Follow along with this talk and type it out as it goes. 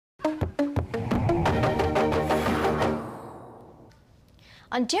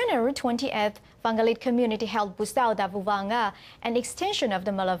On January 28th, Vungalid Community held Pusau da vuvuanga, an extension of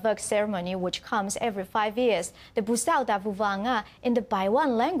the Maljeveq ceremony which comes every 5 years. The Pusau da vuvuanga in the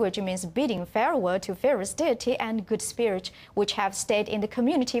Paiwan language means bidding farewell to various deity and good spirits which have stayed in the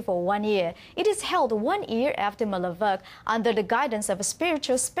community for 1 year. It is held 1 year after Maljeveq. Under the guidance of a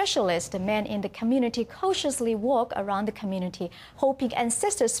spiritual specialist, men in the community cautiously walk around the community, hoping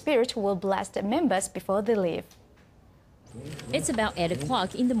ancestor spirits will bless the members before they leave. It's about 8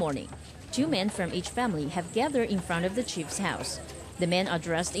 o'clock in the morning. 2 men from each family have gathered in front of the chief's house. The men are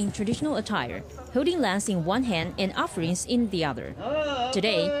dressed in traditional attire, holding lands in one hand and offerings in the other.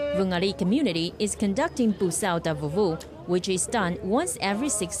 Today, Vungalid Community is conducting Pusau da vuvu, which is done once every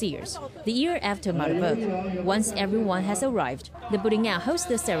 6 years, the year after Maljeveq. Once everyone has arrived, the vuvuanga hosts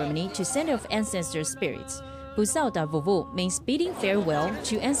the ceremony to send off ancestor spirits. Pusau da vuvu means bidding farewell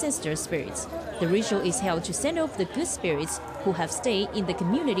to ancestor spirits. The ritual is held to send off the good spirits who have stayed in the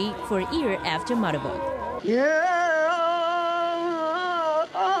community for a year after Maljeveq.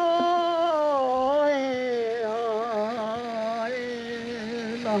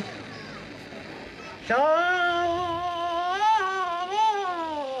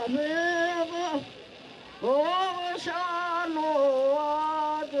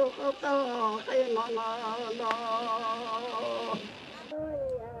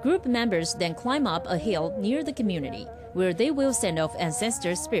 Group members then climb up a hill near the community, where they will send off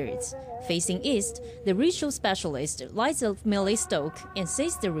ancestor spirits. Facing east, the ritual specialist lights a melee stoke and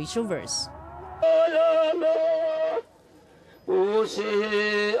says the ritual verse.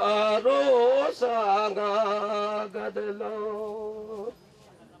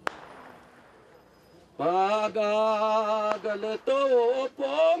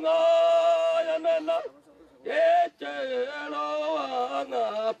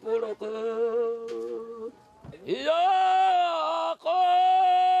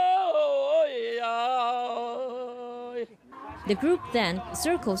 The group then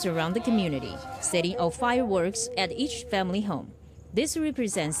circles around the community, setting off fireworks at each family home. This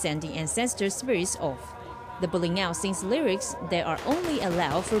represents sending ancestor spirits off. The vuvuanga sings lyrics that are only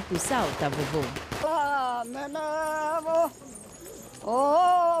allowed for Pusau da vuvu.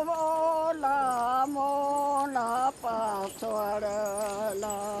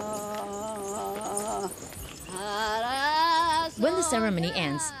 When the ceremony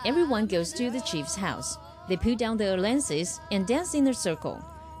ends, everyone goes to the chief's house. They put down their lances and dance in a circle.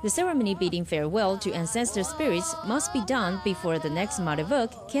 The ceremony bidding farewell to ancestor spirits must be done before the next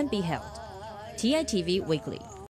Maljeveq can be held. TITV Weekly.